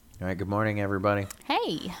All right, good morning, everybody.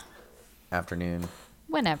 Hey, Afternoon,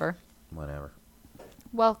 whenever. whatever.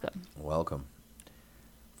 Welcome. Welcome.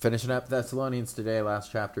 Finishing up Thessalonians today,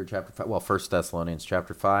 last chapter 5. Well, First Thessalonians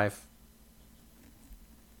chapter 5.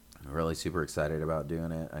 I'm really super excited about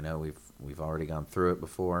doing it. I know we've already gone through it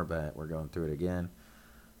before, but we're going through it again.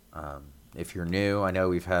 If you're new, I know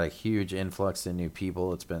we've had a huge influx in new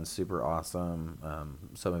people. It's been super awesome.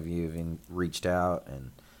 Some of you have even reached out,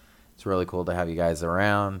 and it's really cool to have you guys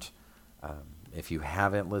around. If you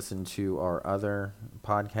haven't listened to our other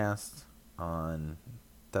podcasts on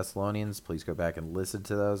Thessalonians, please go back and listen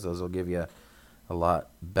to those. Those will give you a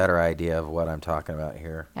lot better idea of what I'm talking about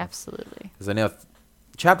here. Absolutely. Because I know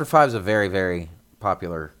chapter 5 is a very, very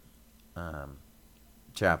popular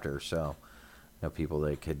chapter, so I know people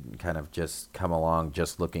that could kind of just come along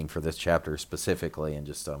just looking for this chapter specifically and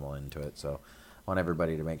just stumble into it. So I want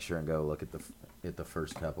everybody to make sure and go look at the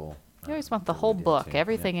first couple. You always want the that we whole did book, too.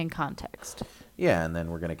 everything in context. Yeah, and then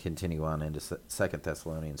we're going to continue on into Second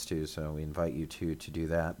Thessalonians too, so we invite you to do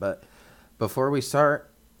that. But before we start,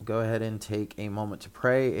 go ahead and take a moment to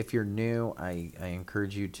pray. If you're new, I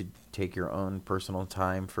encourage you to take your own personal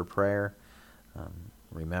time for prayer.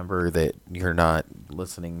 Remember that you're not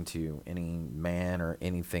listening to any man or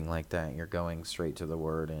anything like that. You're going straight to the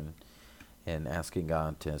Word and asking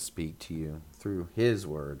God to speak to you through His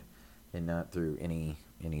Word and not through any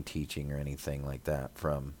teaching or anything like that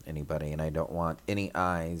from anybody. And I don't want any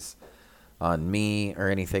eyes on me or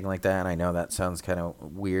anything like that. I know that sounds kind of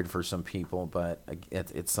weird for some people, but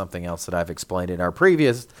it's something else that I've explained in our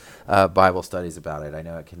previous Bible studies about it. I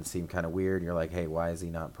know it can seem kind of weird. You're like, hey, why is he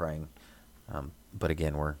not praying? But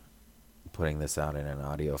again, we're putting this out in an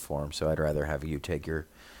audio form, so I'd rather have you take your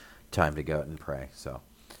time to go out and pray. So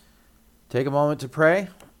take a moment to pray.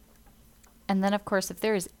 And then, of course, if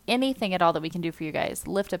there is anything at all that we can do for you guys,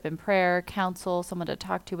 lift up in prayer, counsel, someone to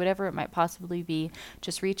talk to, whatever it might possibly be,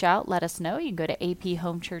 just reach out, let us know. You can go to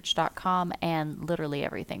aphomechurch.com, and literally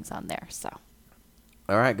everything's on there. So,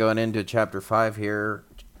 All right, going into chapter 5 here,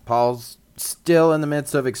 Paul's still in the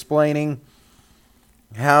midst of explaining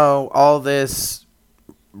how all this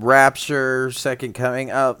rapture, second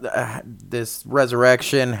coming, this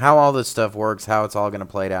resurrection, how all this stuff works, how it's all going to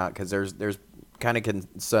play out, because there's kind of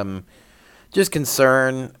some just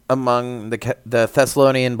concern among the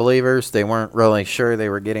Thessalonian believers. They weren't really sure. They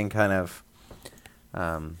were getting kind of,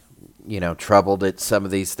 troubled at some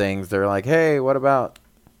of these things. They're like, hey, what about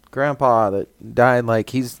Grandpa that died? Like,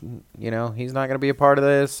 he's not going to be a part of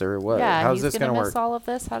this, or what? yeah, How's he's this going going to to miss work? all of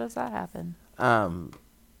this. How does that happen?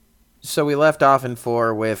 So we left off in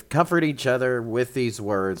 4 with comfort each other with these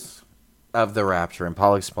words of the rapture. And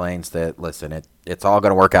Paul explains that, listen, it's all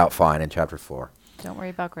going to work out fine in chapter 4. Don't worry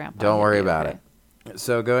about Grandpa. Don't He'll worry be about okay. it.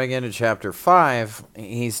 So going into chapter 5,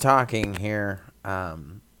 he's talking here,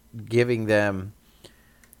 giving them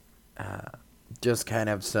just kind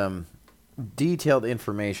of some detailed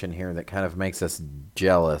information here that kind of makes us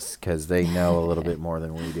jealous because they know a little bit more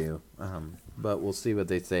than we do. But we'll see what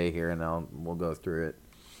they say here, and we'll go through it.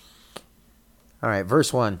 All right,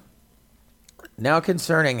 verse 1. Now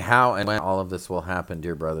concerning how and when all of this will happen,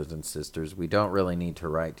 dear brothers and sisters, we don't really need to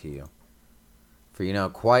write to you. For you know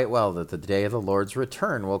quite well that the day of the Lord's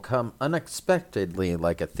return will come unexpectedly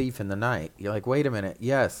like a thief in the night. You're like, wait a minute.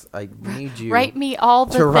 Yes, I need you. Write me all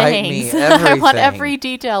the to write me things. I want everything. every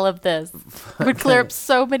detail of this. It would clear up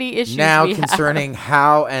so many issues Now we have. concerning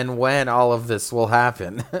how and when all of this will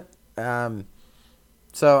happen.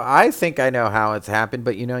 So I think I know how it's happened,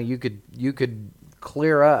 but you could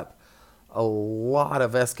clear up a lot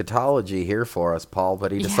of eschatology here for us, Paul,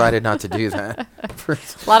 but he decided not to do that. A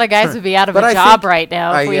lot of guys would be out of But a I job think- right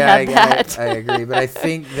now if we yeah, had that. I agree, but I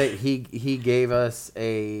think that he gave us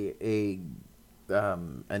a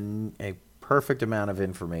perfect amount of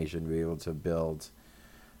information to be able to build,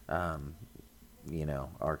 our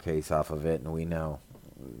case off of it, and we know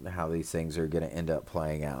how these things are going to end up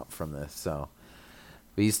playing out from this. So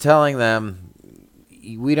he's telling them,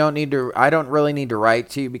 I don't really need to write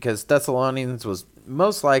to you, because Thessalonians was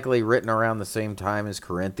most likely written around the same time as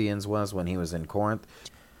Corinthians was when he was in Corinth.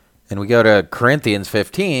 And we go to Corinthians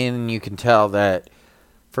 15, and you can tell that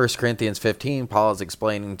 1 Corinthians 15, Paul is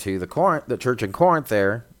explaining to the church in Corinth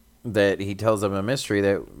there, that he tells them a mystery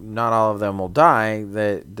that not all of them will die,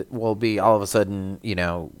 that will be all of a sudden,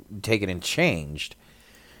 taken and changed.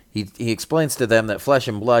 He explains to them that flesh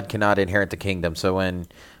and blood cannot inherit the kingdom. So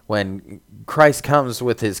when Christ comes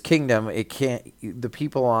with his kingdom,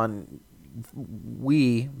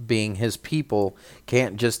 we being his people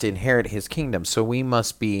can't just inherit his kingdom. So we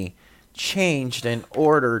must be changed in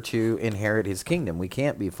order to inherit his kingdom. We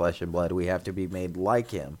can't be flesh and blood. We have to be made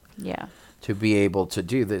like him. Yeah. to be able to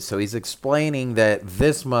do this. So he's explaining that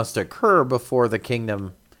this must occur before the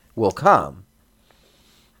kingdom will come.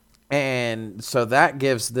 And so that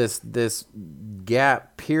gives this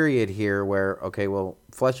gap period here where, okay, well,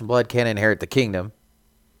 flesh and blood can't inherit the kingdom,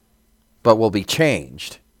 but will be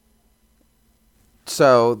changed.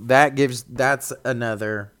 So that's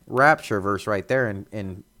another rapture verse right there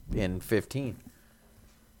in 15.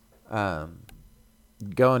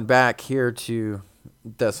 Going back here to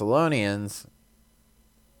Thessalonians,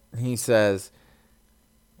 he says,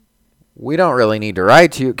 we don't really need to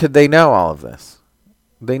write to you because they know all of this.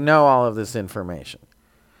 They know all of this information.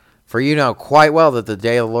 For you know quite well that the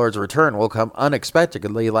day of the Lord's return will come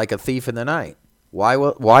unexpectedly like a thief in the night.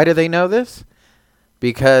 Why do they know this?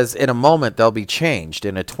 Because in a moment they'll be changed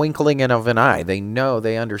in a twinkling of an eye. They know,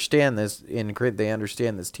 they understand this, they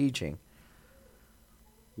understand this teaching.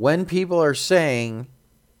 When people are saying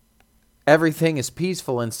everything is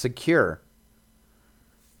peaceful and secure,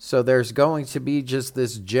 so there's going to be just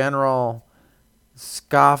this general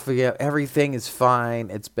scoffing, everything is fine.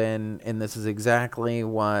 And this is exactly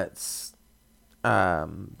what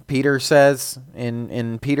Peter says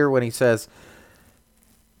in Peter when he says,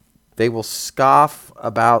 they will scoff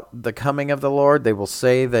about the coming of the Lord. They will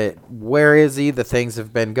say that, where is he? The things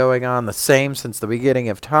have been going on the same since the beginning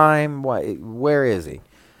of time. Where is he?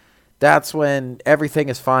 That's when everything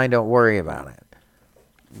is fine. Don't worry about it.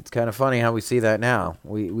 It's kind of funny how we see that now.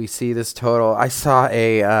 We see this total. I saw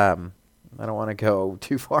I don't want to go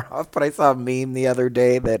too far off, but I saw a meme the other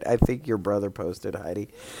day that I think your brother posted, Heidi.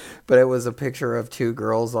 But it was a picture of two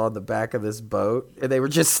girls on the back of this boat, and they were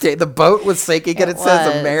just the boat was sinking, and it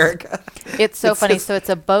says America. It's so funny. So it's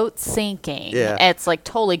a boat sinking. Yeah. It's like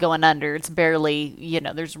totally going under. It's barely,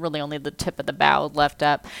 there's really only the tip of the bow left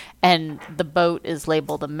up, and the boat is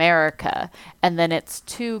labeled America. And then it's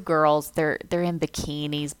two girls. They're in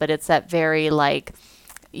bikinis, but it's that very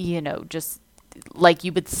just like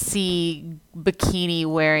you would see bikini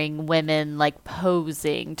wearing women like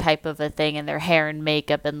posing type of a thing, and their hair and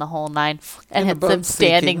makeup and the whole nine, and it's them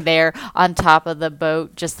standing there on top of the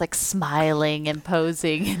boat just like smiling and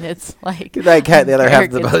posing, and it's like the other half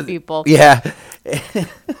of the boat people. Yeah.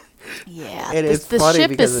 Yeah, the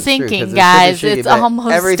ship is sinking, guys. It's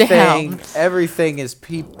almost down. Everything is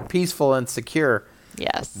peaceful and secure.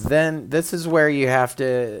 Yes. Then this is where you have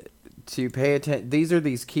to pay attention. These are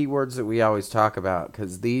these key words that we always talk about,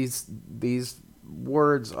 because these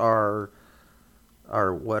words are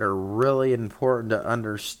what are really important to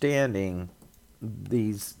understanding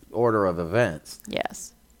these order of events.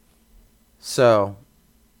 Yes. So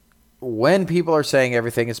when people are saying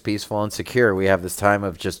everything is peaceful and secure, we have this time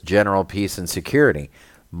of just general peace and security.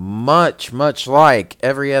 Much like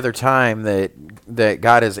every other time that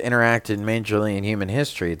God has interacted majorly in human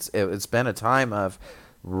history, it's been a time of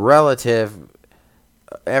relative,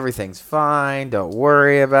 everything's fine, don't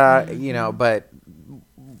worry about but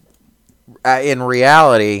in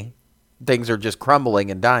reality things are just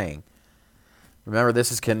crumbling and dying. Remember,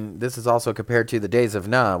 this is also compared to the days of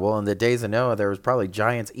Noah. Well, in the days of Noah there was probably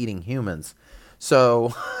giants eating humans,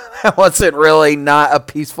 so that wasn't really not a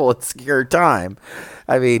peaceful and secure time.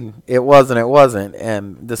 I mean, it wasn't.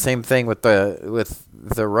 And the same thing with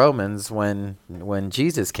the Romans when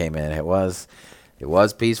Jesus came in. It was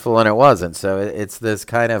peaceful and it wasn't. So it's this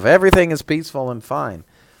kind of everything is peaceful and fine.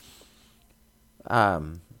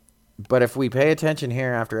 But if we pay attention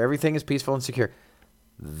here, after everything is peaceful and secure,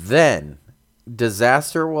 then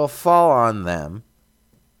disaster will fall on them,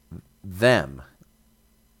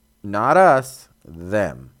 not us,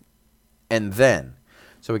 them. And then,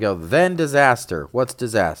 so we go, then disaster. What's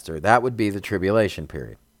disaster? That would be the tribulation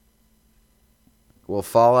period. Will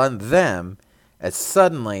fall on them as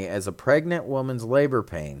suddenly as a pregnant woman's labor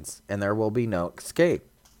pains, and there will be no escape.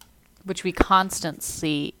 Which we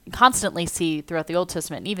constantly see throughout the Old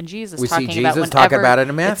Testament, and even Jesus we talking see about Jesus talk about it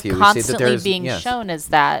in Matthew. It's We see that constantly there's being shown as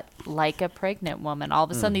that, like a pregnant woman. All of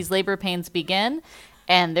a sudden, these labor pains begin,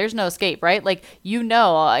 and there's no escape, right? Like,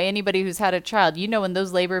 anybody who's had a child, when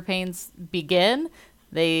those labor pains begin,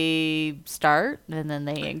 they start, and then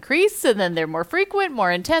they increase, and then they're more frequent,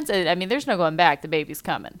 more intense. I mean, there's no going back. The baby's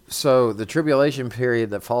coming. So the tribulation period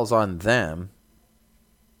that falls on them,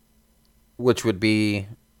 which would be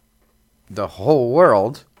the whole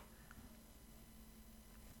world,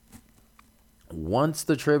 once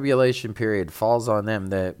the tribulation period falls on them,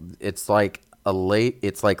 that it's like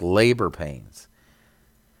labor pains.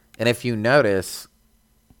 And if you notice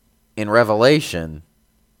in Revelation,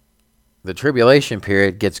 the tribulation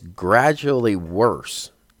period gets gradually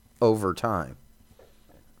worse over time,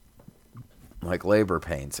 like labor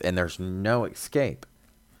pains, and there's no escape.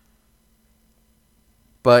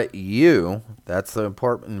 But you, that's the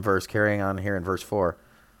important verse carrying on here in verse 4.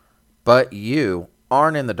 But you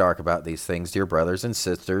aren't in the dark about these things, dear brothers and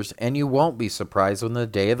sisters, and you won't be surprised when the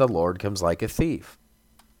day of the Lord comes like a thief.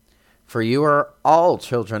 For you are all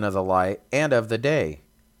children of the light and of the day.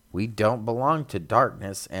 We don't belong to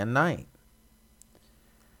darkness and night.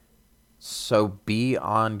 So be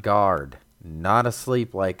on guard, not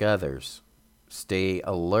asleep like others. Stay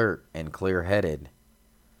alert and clear-headed.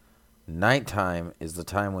 Nighttime is the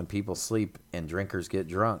time when people sleep and drinkers get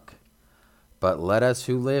drunk. But let us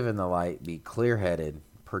who live in the light be clear-headed,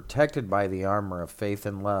 protected by the armor of faith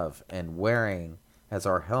and love, and wearing as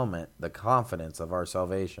our helmet the confidence of our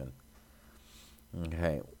salvation.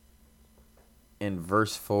 Okay. In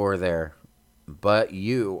verse 4 there, but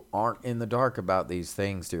you aren't in the dark about these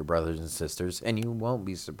things, dear brothers and sisters, and you won't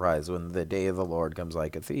be surprised when the day of the Lord comes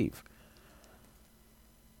like a thief.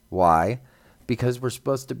 Why? Because we're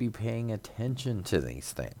supposed to be paying attention to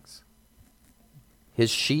these things. His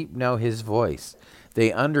sheep know his voice.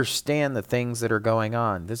 They understand the things that are going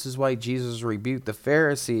on. This is why Jesus rebuked the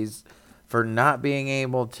Pharisees for not being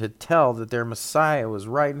able to tell that their Messiah was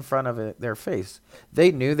right in front of their face. They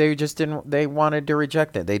knew, they just didn't, they wanted to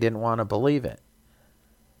reject it. They didn't want to believe it.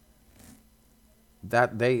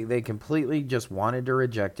 That they completely just wanted to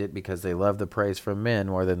reject it because they loved the praise from men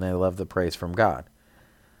more than they loved the praise from God.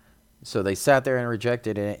 So they sat there and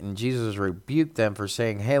rejected it, and Jesus rebuked them for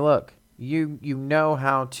saying, hey, look, you know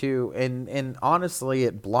how to, and honestly,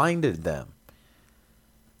 it blinded them.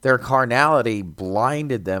 Their carnality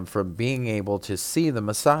blinded them from being able to see the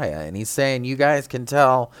Messiah. And he's saying, you guys can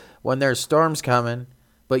tell when there's storms coming,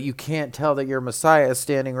 but you can't tell that your Messiah is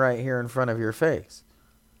standing right here in front of your face.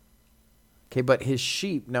 Okay, but his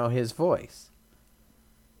sheep know his voice.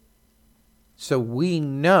 So we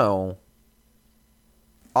know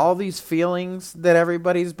all these feelings that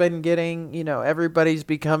everybody's been getting, everybody's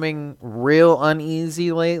becoming real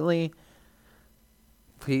uneasy lately.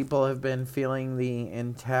 People have been feeling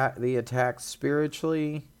the attacks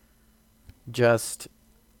spiritually.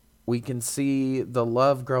 We can see the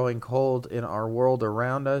love growing cold in our world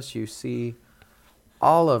around us. You see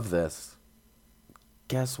all of this.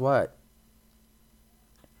 Guess what?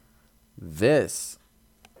 This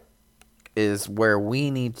is where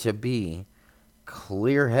we need to be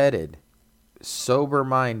clear-headed,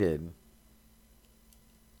 sober-minded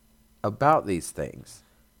about these things.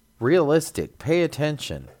 Realistic, pay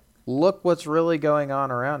attention. Look what's really going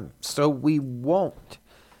on around, so we won't.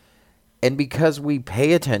 And because we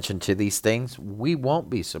pay attention to these things, we won't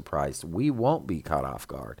be surprised. We won't be caught off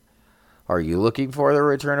guard. Are you looking for the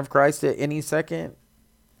return of Christ at any second?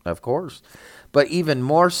 Of course. But even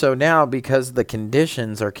more so now because the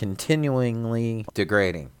conditions are continually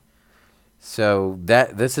degrading. So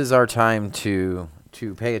this is our time to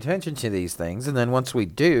pay attention to these things, and then once we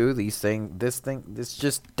do this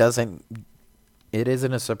just doesn't. It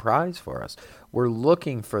isn't a surprise for us. We're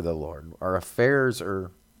looking for the Lord. Our affairs are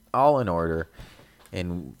all in order,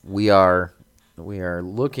 and we are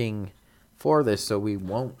looking for this, so we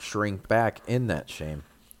won't shrink back in that shame.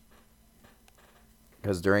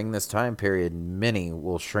 Because during this time period, many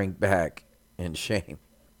will shrink back in shame.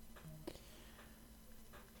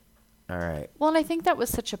 All right. Well, and I think that was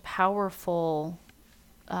such a powerful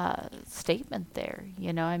statement there.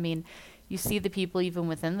 You see the people even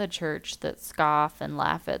within the church that scoff and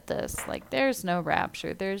laugh at this, like there's no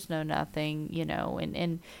rapture, there's no nothing,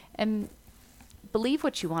 and believe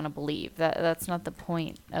what you want to believe. That's not the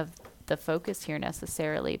point of the focus here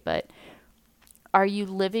necessarily, but are you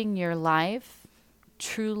living your life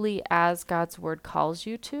truly as God's word calls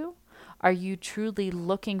you to? Are you truly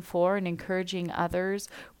looking for and encouraging others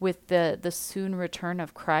with the soon return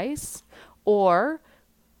of Christ? Or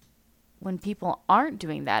when people aren't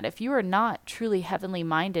doing that, if you are not truly heavenly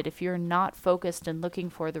minded, if you're not focused and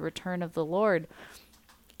looking for the return of the Lord,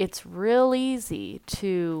 it's real easy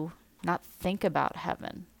to not think about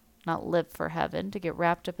heaven, not live for heaven, to get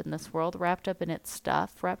wrapped up in this world, wrapped up in its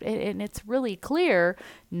stuff, and it's really clear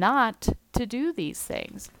not to do these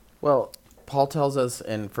things. Well, Paul tells us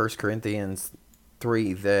in 1 Corinthians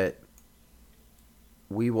 3 that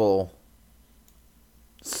we will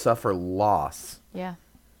suffer loss. Yeah.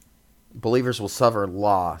 Believers will suffer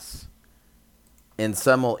loss. And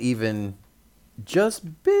some will even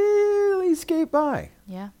just barely skate by.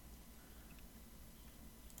 Yeah.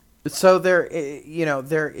 So there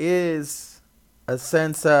is a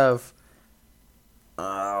sense of,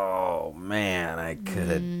 oh man, I could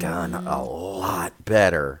have done a lot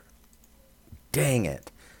better. Dang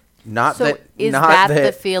it. Not So that is not that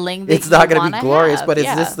the feeling that it's not you going to be wanna glorious, have? but is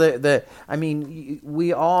Yeah. this the I mean,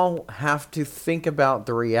 we all have to think about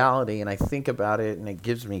the reality, and I think about it and it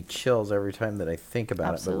gives me chills every time that I think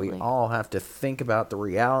about it, but we Absolutely. all have to think about the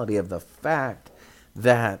reality of the fact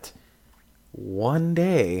that one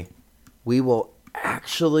day we will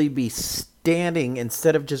actually be standing,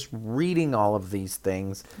 instead of just reading all of these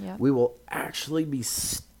things, Yep. we will actually be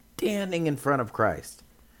standing in front of Christ.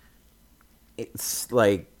 It's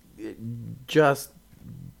like, just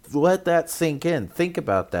let that sink in. Think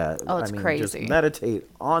about that. Oh, it's Just crazy. meditate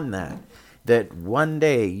on that. That one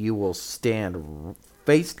day you will stand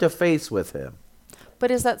face to face with him.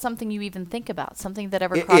 But is that something you even think about? Something that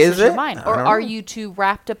ever Is crosses your it? mind? I Or don't are know. you too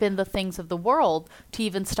wrapped up in the things of the world to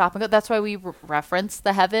even stop and go? That's why we reference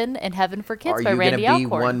the Heaven and Heaven for Kids Are by you going Randy to be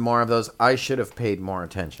Alcorn. one more of those? I should have paid more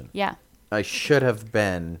attention. Yeah. I should have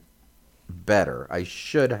been better. I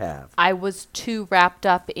should have. I was too wrapped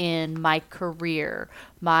up in my career,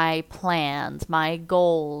 my plans, my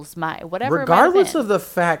goals, my whatever. Regardless of the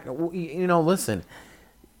fact, listen,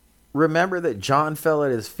 remember that John fell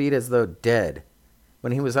at his feet as though dead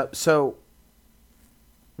when he was up. So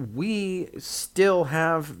we still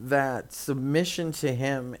have that submission to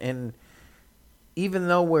him. And even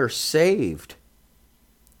though we're saved,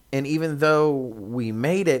 and even though we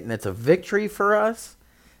made it and it's a victory for us,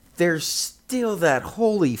 there's still that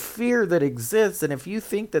holy fear that exists. And if you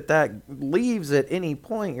think that that leaves at any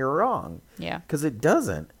point, you're wrong. Yeah. Because it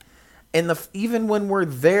doesn't. And even when we're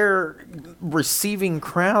there receiving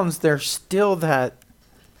crowns, there's still that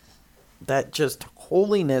just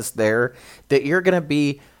holiness there that you're going to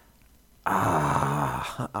be,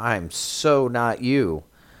 I'm so not you.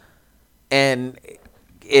 And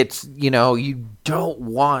it's, you don't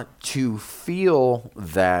want to feel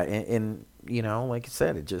that. And like I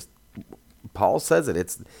said, Paul says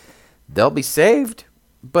it, they'll be saved,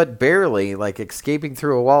 but barely, like escaping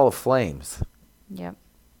through a wall of flames. Yep.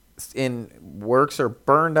 In works are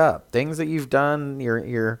burned up. Things that you've done,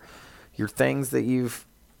 your things that you've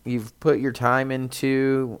put your time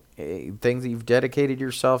into, things that you've dedicated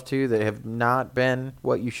yourself to that have not been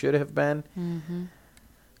what you should have been. Mm-hmm.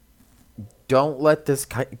 Don't let this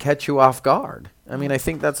catch you off guard. I mean, I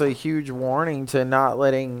think that's a huge warning to not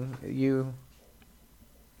letting you,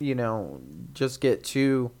 just get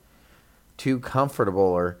too comfortable.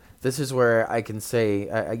 Or this is where I can say,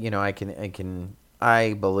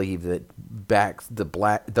 I believe that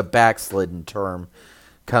the backslidden term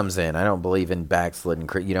comes in. I don't believe in backslidden.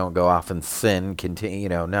 You don't go off and sin, continue.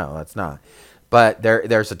 No, that's not. But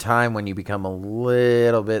there's a time when you become a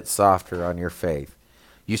little bit softer on your faith.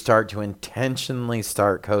 You start to intentionally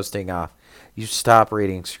start coasting off. You stop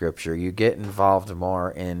reading scripture. You get involved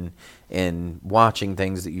more in watching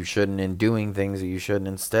things that you shouldn't, and doing things that you shouldn't,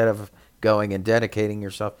 instead of going and dedicating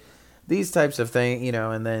yourself. These types of things,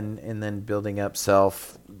 and then building up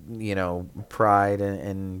self, pride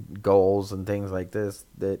and goals and things like this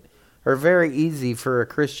that are very easy for a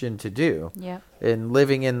Christian to do. Yeah. In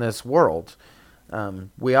living in this world.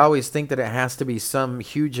 We always think that it has to be some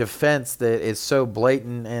huge offense that is so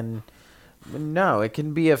blatant, and no, it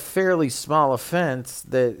can be a fairly small offense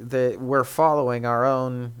that we're following our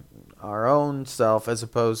own self as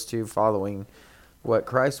opposed to following what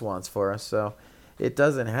Christ wants for us. So it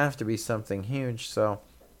doesn't have to be something huge. So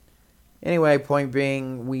anyway, point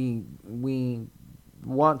being, we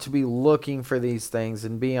want to be looking for these things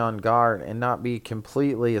and be on guard and not be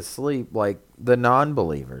completely asleep like the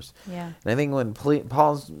non-believers. Yeah. And I think when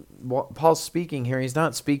Paul's speaking here, he's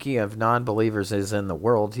not speaking of non-believers as in the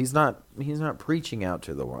world. He's not preaching out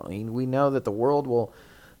to the world. We know that the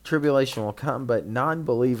tribulation will come, but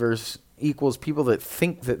non-believers equals people that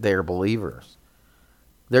think that they're believers.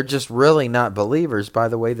 They're just really not believers by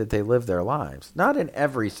the way that they live their lives. Not in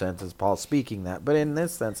every sense is Paul speaking that, but in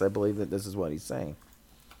this sense, I believe that this is what he's saying.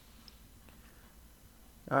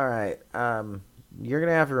 All right. You're going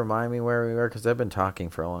to have to remind me where we were because I've been talking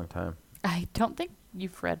for a long time. I don't think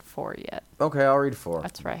you've read 4 yet. Okay, I'll read 4.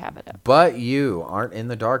 That's where I have it at. But you aren't in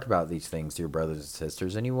the dark about these things, dear brothers and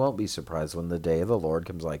sisters, and you won't be surprised when the day of the Lord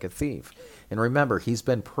comes like a thief. And remember, he's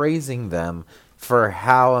been praising them for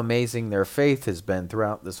how amazing their faith has been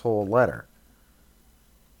throughout this whole letter.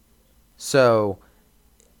 So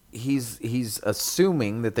he's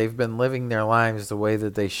assuming that they've been living their lives the way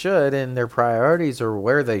that they should, and their priorities are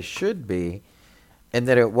where they should be, and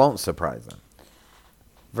that it won't surprise them.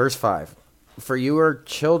 Verse 5. For you are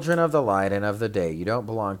children of the light and of the day. You don't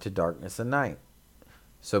belong to darkness and night.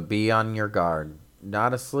 So be on your guard,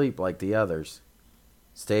 not asleep like the others.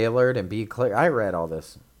 Stay alert and be clear. I read all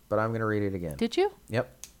this, but I'm going to read it again. Did you?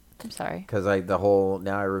 Yep. I'm sorry. Because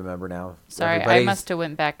now I remember now. Sorry, I must have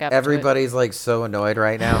went back up. Everybody's like so annoyed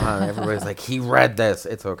right now, huh? Everybody's like, he read this.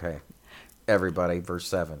 It's okay. Everybody, verse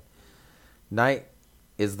 7. Night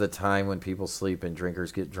is the time when people sleep and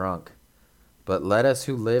drinkers get drunk. But let us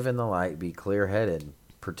who live in the light be clear-headed,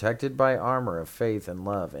 protected by armor of faith and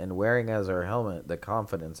love, and wearing as our helmet the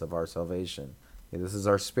confidence of our salvation. Okay, this is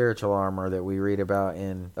our spiritual armor that we read about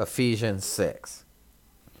in Ephesians 6.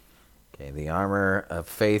 Okay, the armor of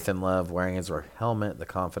faith and love, wearing as our helmet the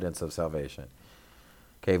confidence of salvation.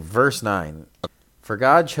 Okay, verse 9. For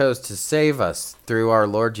God chose to save us through our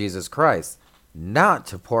Lord Jesus Christ, not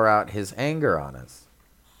to pour out his anger on us.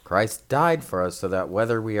 Christ died for us so that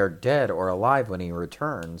whether we are dead or alive when he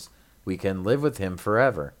returns, we can live with him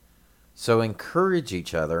forever. So encourage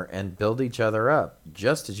each other and build each other up,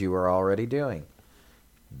 just as you are already doing.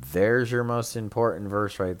 There's your most important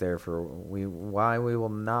verse right there for why we will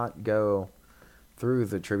not go through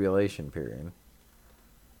the tribulation period.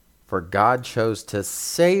 For God chose to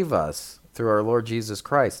save us through our Lord Jesus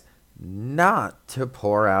Christ, not to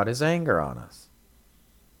pour out his anger on us.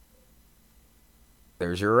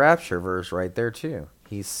 There's your rapture verse right there too.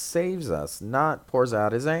 He saves us, not pours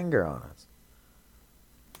out his anger on us.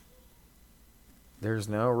 There's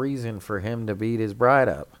no reason for him to beat his bride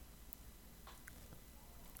up.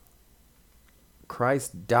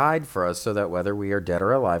 Christ died for us so that whether we are dead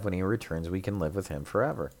or alive, when he returns, we can live with him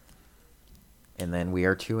forever. And then we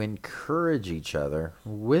are to encourage each other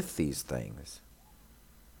with these things.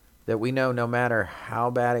 That we know no matter how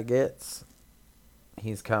bad it gets,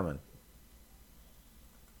 he's coming.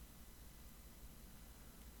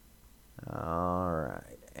 All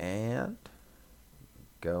right. And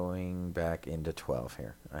going back into 12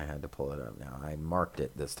 here. I had to pull it up now. I marked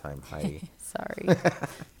it this time, Heidi. Sorry.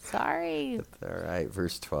 All right,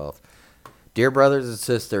 verse 12. Dear brothers and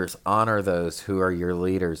sisters, honor those who are your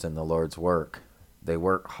leaders in the Lord's work. They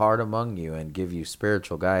work hard among you and give you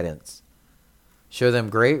spiritual guidance. Show them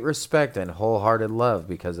great respect and wholehearted love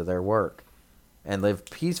because of their work, and live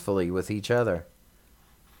peacefully with each other.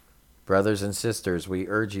 Brothers and sisters, we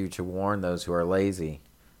urge you to warn those who are lazy,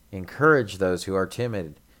 encourage those who are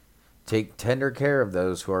timid, take tender care of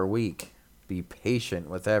those who are weak, be patient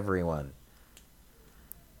with everyone.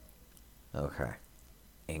 Okay.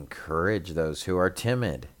 Encourage those who are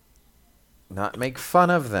timid, not make fun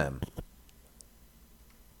of them.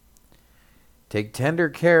 Take tender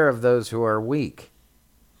care of those who are weak.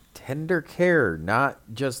 Tender care, not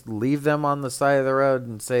just leave them on the side of the road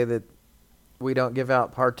and say that we don't give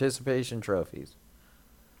out participation trophies.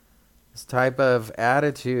 This type of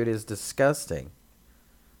attitude is disgusting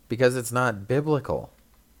because it's not biblical.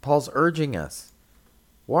 Paul's urging us.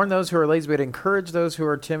 Warn those who are lazy, but encourage those who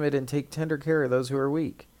are timid and take tender care of those who are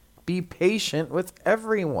weak. Be patient with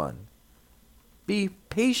everyone. Be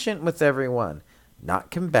patient with everyone.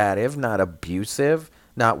 Not combative, not abusive,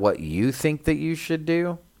 not what you think that you should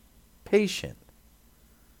do. Patient.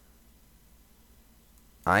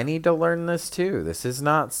 I need to learn this too. This is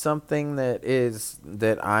not something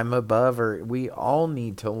that I'm above, or we all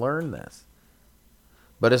need to learn this.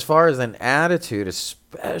 But as far as an attitude,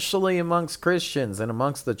 especially amongst Christians and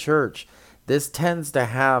amongst the church, this tends to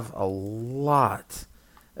have a lot,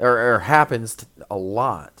 or happens a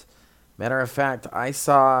lot. Matter of fact, I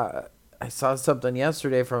saw something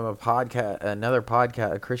yesterday from another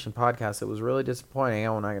podcast, a Christian podcast that was really disappointing.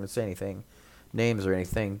 I'm not going to say anything, names or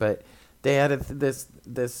anything, but they had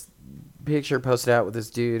this picture posted out with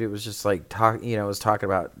this dude. It was just like was talking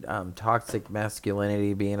about toxic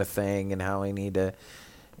masculinity being a thing and how we need to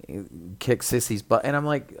kick sissies' butt. And I'm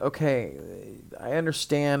like, okay, I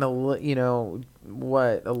understand a little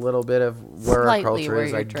bit of where our culture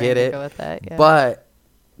is. I get it, go with that, yeah. But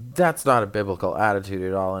that's not a biblical attitude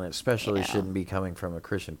at all, and it especially shouldn't be coming from a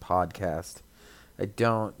Christian podcast.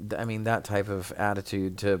 That type of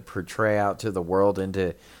attitude to portray out to the world and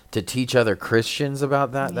to teach other Christians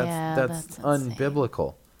about that's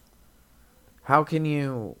unbiblical. How can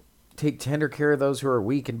you take tender care of those who are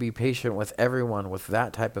weak and be patient with everyone with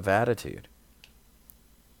that type of attitude?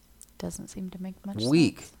 Doesn't seem to make much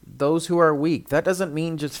Weak. sense. Those who are weak. That doesn't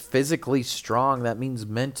mean just physically strong. That means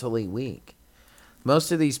mentally weak.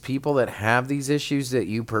 Most of these people that have these issues that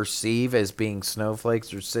you perceive as being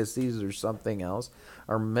snowflakes or sissies or something else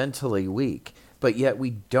are mentally weak, but yet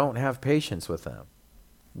we don't have patience with them.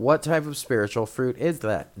 What type of spiritual fruit is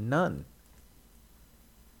that? None.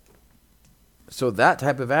 So that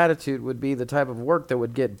type of attitude would be the type of work that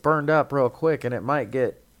would get burned up real quick, and it might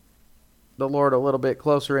get the Lord a little bit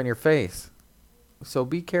closer in your face. So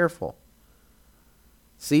be careful.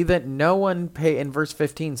 See that no one in verse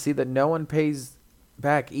 15, see that no one pays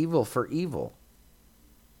back evil for evil.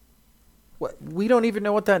 We don't even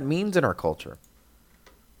know what that means in our culture.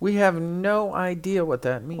 We have no idea what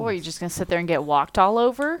that means. Or you're just going to sit there and get walked all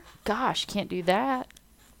over? Gosh, can't do that.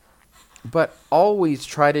 But always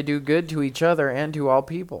try to do good to each other and to all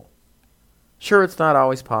people. Sure, it's not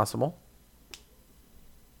always possible.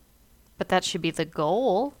 But that should be the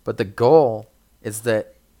goal. But the goal is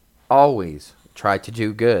that always try to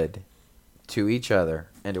do good to each other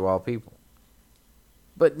and to all people.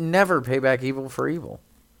 But never pay back evil for evil.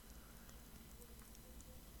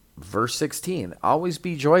 Verse 16, always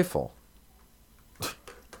be joyful.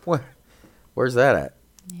 Where's that at?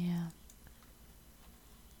 Yeah.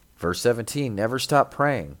 Verse 17, never stop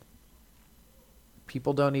praying.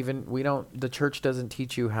 The church doesn't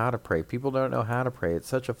teach you how to pray. People don't know how to pray. It's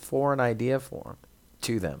such a foreign idea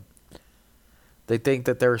to them. They think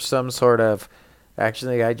that there's some sort of,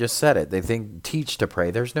 actually I just said it, they think teach to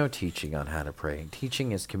pray. There's no teaching on how to pray.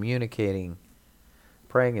 Teaching is communicating.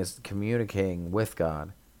 Praying is communicating with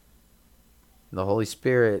God. The Holy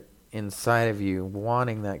Spirit inside of you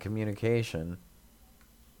wanting that communication.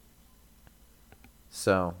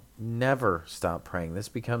 So never stop praying. This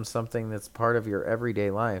becomes something that's part of your everyday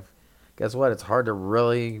life. Guess what? It's hard to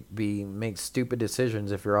really make stupid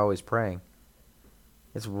decisions if you're always praying.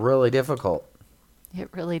 It's really difficult. It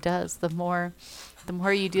really does. The more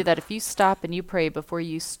you do that, if you stop and you pray before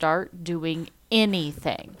you start doing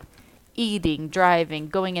anything, eating, driving,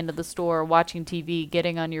 going into the store, watching TV,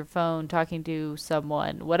 getting on your phone, talking to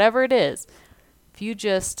someone, whatever it is, if you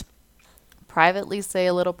just privately say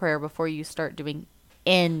a little prayer before you start doing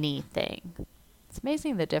anything, it's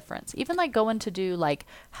amazing the difference. Even like going to do like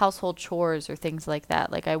household chores or things like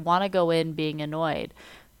that. Like I want to go in being annoyed,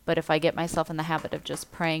 but if I get myself in the habit of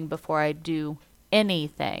just praying before I do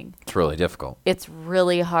anything, it's really difficult. It's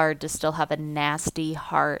really hard to still have a nasty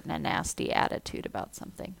heart and a nasty attitude about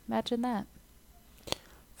something. Imagine that.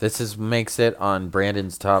 This makes it on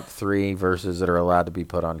Brandon's top 3 verses that are allowed to be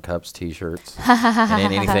put on cups, t-shirts, and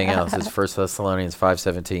anything else. It's 1 Thessalonians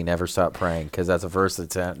 5:17. Never stop praying, because that's a verse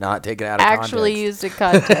that's not taken out of Actually context. used in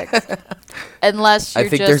context. Unless you're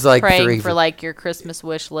just like praying for like your Christmas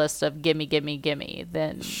wish list of gimme, gimme, gimme,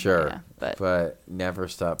 then sure. Yeah, but never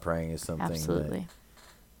stop praying is something. Absolutely.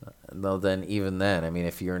 Well, then even then, I mean,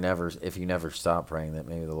 if you never stop praying, that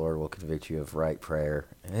maybe the Lord will convict you of right prayer.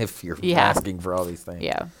 If you're asking for all these things,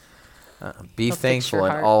 Yeah. Be He'll fix thankful your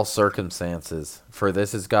in heart. all circumstances, for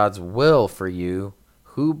this is God's will for you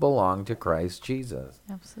who belong to Christ Jesus.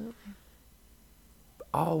 Absolutely.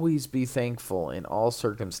 Always be thankful in all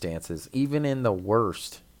circumstances, even in the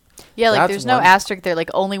worst. Yeah, like That's there's no one- asterisk there, like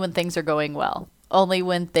only when things are going well. Only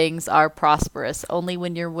when things are prosperous. Only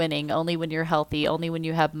when you're winning. Only when you're healthy. Only when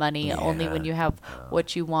you have money. Only when you have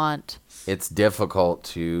what you want. It's difficult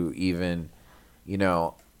to even,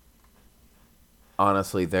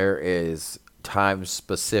 honestly, there is times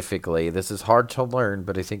specifically, this is hard to learn,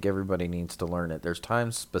 but I think everybody needs to learn it. There's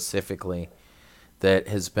times specifically that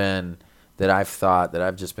I've thought that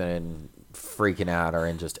I've just been freaking out or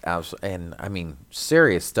in just and I mean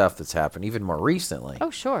serious stuff that's happened even more recently. Oh,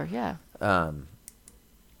 sure. Yeah.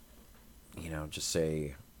 Just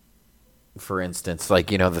say, for instance, like,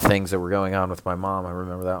 the things that were going on with my mom. I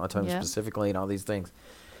remember that one time specifically, and all these things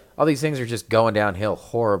are just going downhill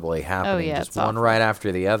horribly happening, yeah, just it's one awful. right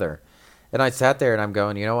after the other. And I sat there and I'm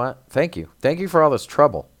going, you know what? Thank you for all this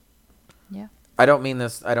trouble. Yeah. I don't mean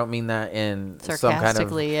that in some kind of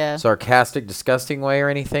Sarcastically, yeah. sarcastic, disgusting way or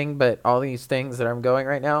anything, but all these things that I'm going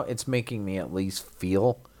right now, it's making me at least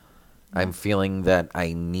feel. I'm feeling that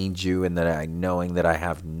I need you, and that knowing that I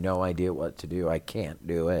have no idea what to do. I can't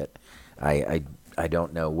do it. I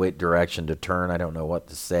don't know what direction to turn. I don't know what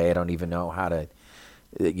to say. I don't even know how to,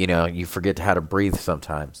 you forget how to breathe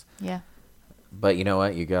sometimes. Yeah. But you know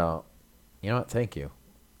what? You go, thank you.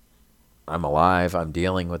 I'm alive. I'm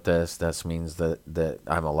dealing with this. That means that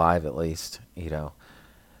I'm alive at least,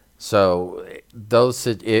 So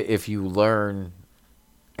if you learn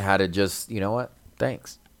how to just,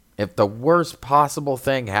 thanks. If the worst possible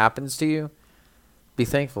thing happens to you, be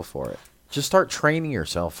thankful for it. Just start training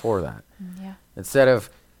yourself for that. Yeah. Instead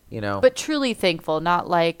of, But truly thankful, not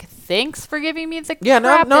like, thanks for giving me the yeah,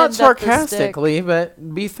 crap not end of the stick. sarcastically,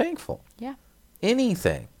 but be thankful. Yeah.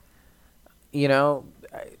 Anything. Do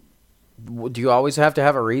you always have to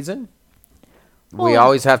have a reason? We Well,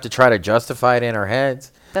 always have to try to justify it in our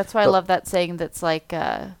heads. That's why I But- love that saying that's like,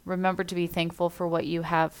 remember to be thankful for what you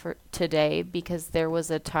have for today, because there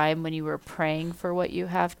was a time when you were praying for what you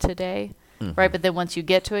have today, right? But then once you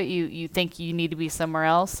get to it, you think you need to be somewhere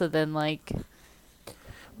else. So then like,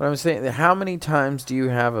 What I'm saying, how many times do you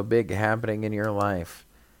have a big happening in your life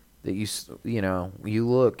that you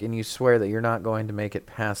look and you swear that you're not going to make it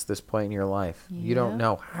past this point in your life. You don't Yep.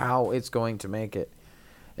 know how it's going to make it.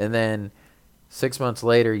 And then 6 months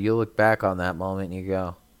later, you look back on that moment and you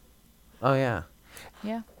go, oh, yeah,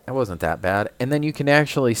 Yeah. it wasn't that bad. And then you can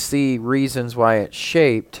actually see reasons why it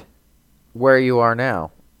shaped where you are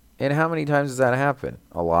now. And how many times does that happen?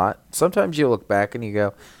 A lot. Sometimes you look back and you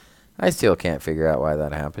go, I still can't figure out why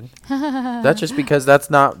that happened. That's just because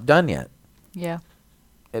that's not done yet. Yeah.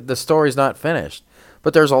 The story's not finished.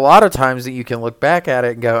 But there's a lot of times that you can look back at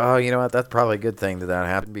it and go, oh, you know what? That's probably a good thing that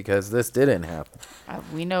happened because this didn't happen.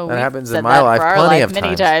 We know That we've happens in said my that life for our plenty life of many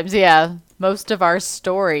times. times. Yeah. Most of our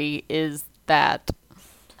story is that.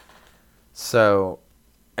 So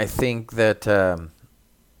I think that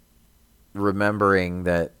remembering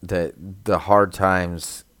that the hard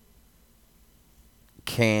times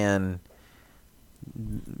can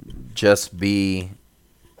just be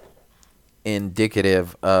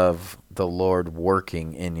indicative of the Lord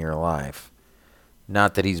working in your life.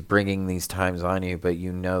 Not that he's bringing these times on you, but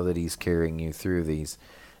you know that he's carrying you through these.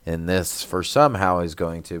 And this, for somehow, is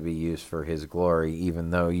going to be used for his glory, even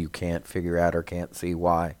though you can't figure out or can't see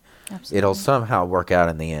why. Absolutely. It'll somehow work out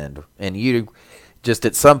in the end. And you just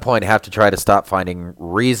at some point have to try to stop finding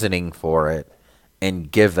reasoning for it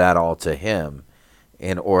and give that all to him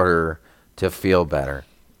in order to feel better.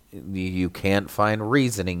 You can't find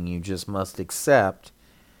reasoning. You just must accept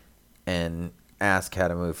and ask how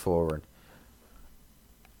to move forward.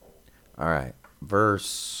 All right.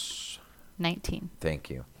 Verse 19. Thank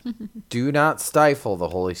you. Do not stifle the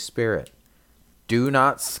Holy Spirit. Do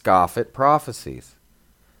not scoff at prophecies,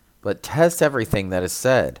 but test everything that is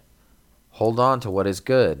said. Hold on to what is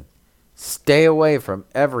good. Stay away from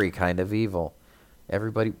every kind of evil.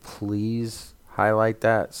 Everybody, please highlight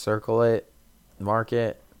that, circle it, mark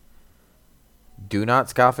it. Do not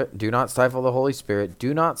scoff at, do not stifle the Holy Spirit.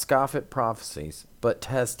 Do not scoff at prophecies, but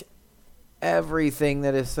test everything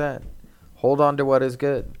that is said. Hold on to what is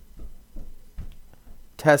good.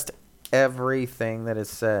 Test everything that is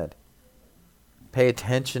said. Pay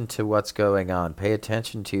attention to what's going on. Pay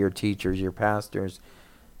attention to your teachers, your pastors,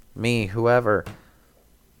 me, whoever.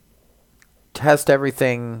 Test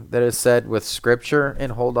everything that is said with Scripture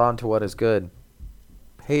and hold on to what is good.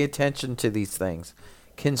 Pay attention to these things.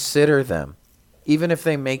 Consider them. Even if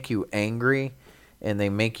they make you angry and they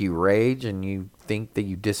make you rage and you think that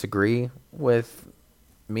you disagree with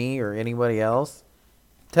me or anybody else,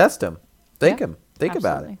 test them. Think Yeah, them. Think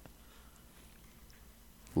about it. absolutely.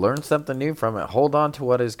 Learn something new from it. Hold on to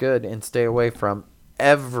what is good and stay away from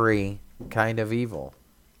every kind of evil.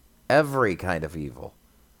 Every kind of evil.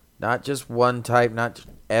 Not just one type, not just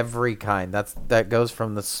every kind. That goes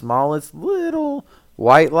from the smallest little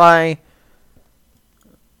white lie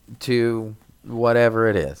to whatever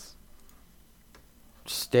it is.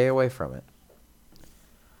 Stay away from it.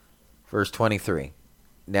 Verse 23.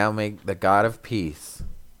 Now make the God of peace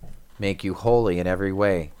make you holy in every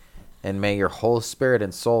way, and may your whole spirit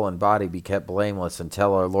and soul and body be kept blameless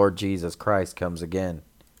until our Lord Jesus Christ comes again.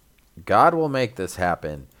 God will make this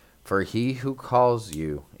happen, for he who calls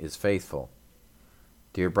you is faithful.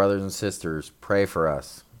 Dear brothers and sisters, pray for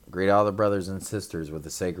us. Greet all the brothers and sisters with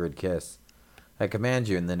a sacred kiss. I command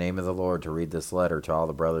you in the name of the Lord to read this letter to all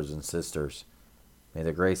the brothers and sisters. May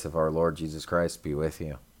the grace of our Lord Jesus Christ be with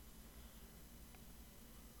you.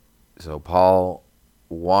 So Paul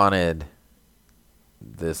wanted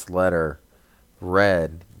this letter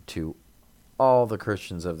read to all the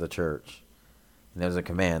Christians of the church. And there's a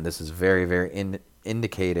command. This is very, very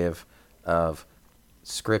indicative of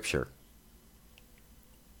Scripture.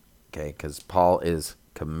 Okay, because Paul is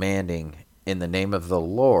commanding in the name of the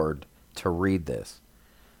Lord to read this,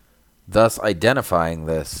 thus identifying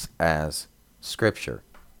this as Scripture.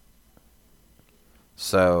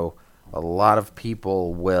 So a lot of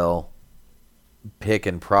people will pick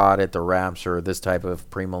and prod at the rapture or this type of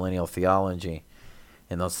premillennial theology,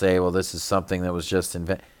 and they'll say, well, this is something that was just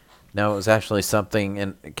invented. No, it was actually something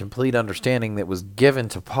in complete understanding that was given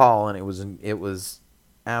to Paul, and it was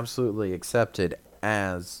absolutely accepted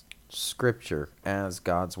as Scripture, as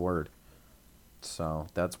God's Word. So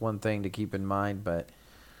that's one thing to keep in mind. But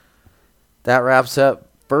that wraps up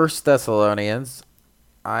 1 Thessalonians.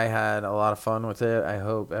 I had a lot of fun with it. I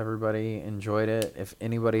hope everybody enjoyed it. If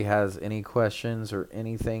anybody has any questions or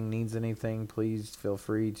anything, needs anything, please feel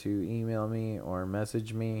free to email me or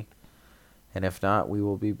message me. And if not, we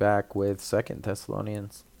will be back with 2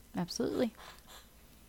 Thessalonians. Absolutely.